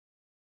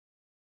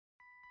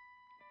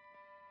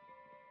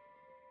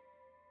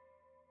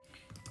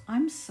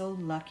I'm so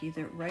lucky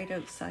that right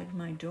outside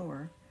my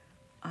door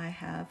I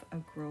have a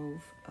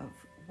grove of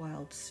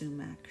wild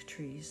sumac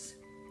trees.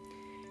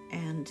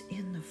 And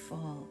in the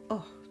fall,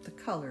 oh, the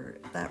color,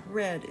 that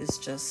red is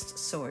just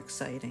so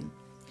exciting.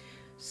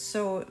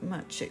 So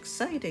much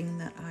exciting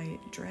that I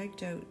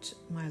dragged out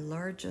my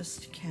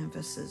largest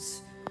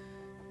canvases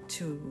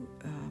to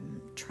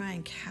try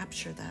and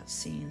capture that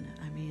scene.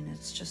 I mean,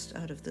 it's just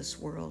out of this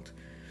world.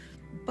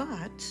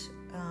 But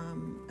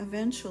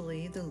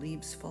eventually the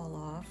leaves fall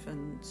off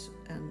and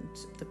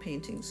the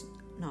painting's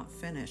not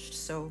finished.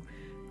 So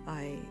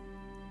I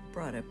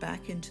brought it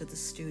back into the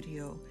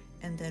studio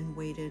and then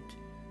waited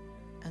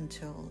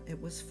until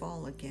it was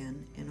fall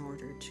again in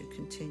order to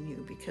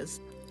continue, because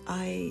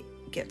I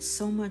get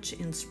so much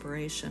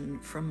inspiration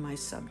from my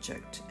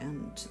subject,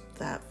 and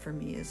that for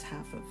me is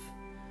half of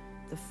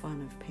the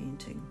fun of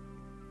painting.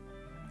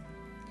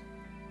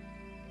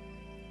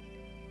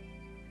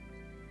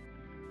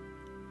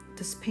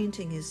 This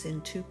painting is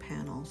in 2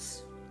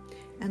 panels,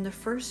 and the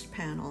first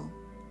panel,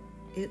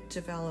 it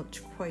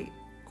developed quite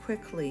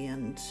quickly,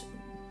 and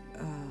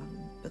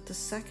but the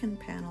second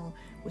panel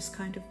was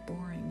kind of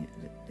boring.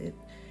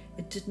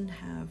 It didn't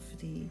have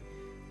the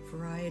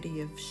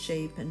variety of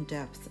shape and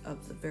depth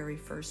of the very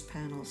first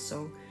panel.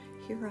 So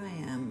here I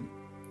am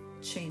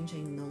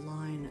changing the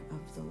line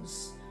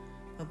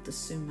of the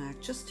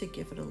sumac just to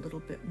give it a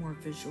little bit more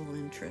visual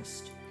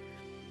interest.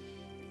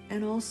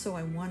 And also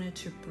I wanted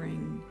to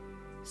bring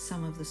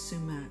some of the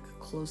sumac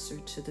closer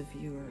to the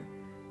viewer,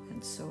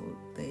 and so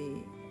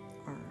they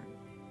are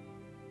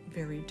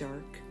very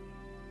dark,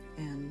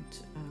 and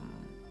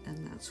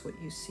that's what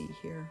you see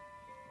here.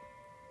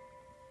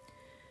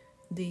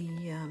 The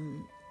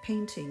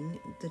painting,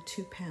 the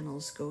 2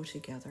 panels go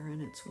together,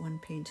 and it's one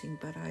painting,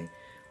 but I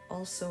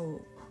also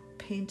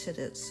painted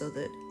it so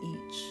that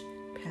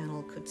each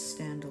panel could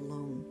stand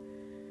alone,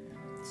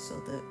 so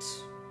that,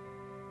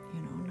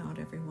 you know, not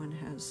everyone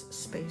has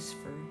space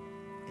for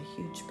a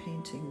huge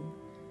painting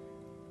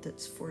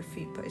that's 4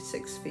 feet by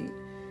 6 feet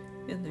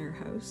in their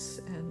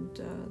house,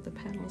 and the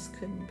panels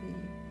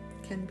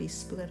can be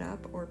split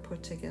up or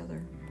put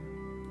together.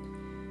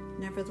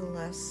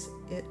 Nevertheless,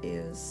 it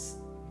is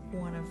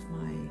one of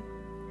my,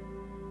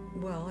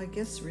 well, I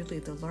guess really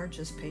the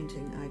largest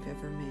painting I've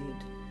ever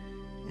made,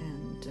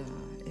 and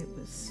it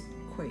was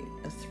quite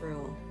a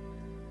thrill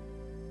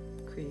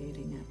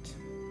creating it.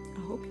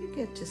 I hope you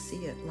get to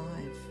see it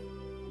live.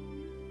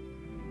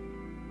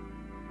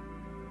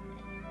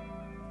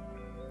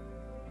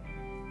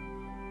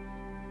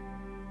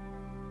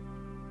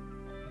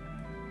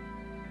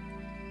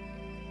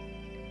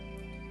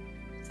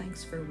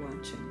 Thanks for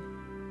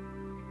watching.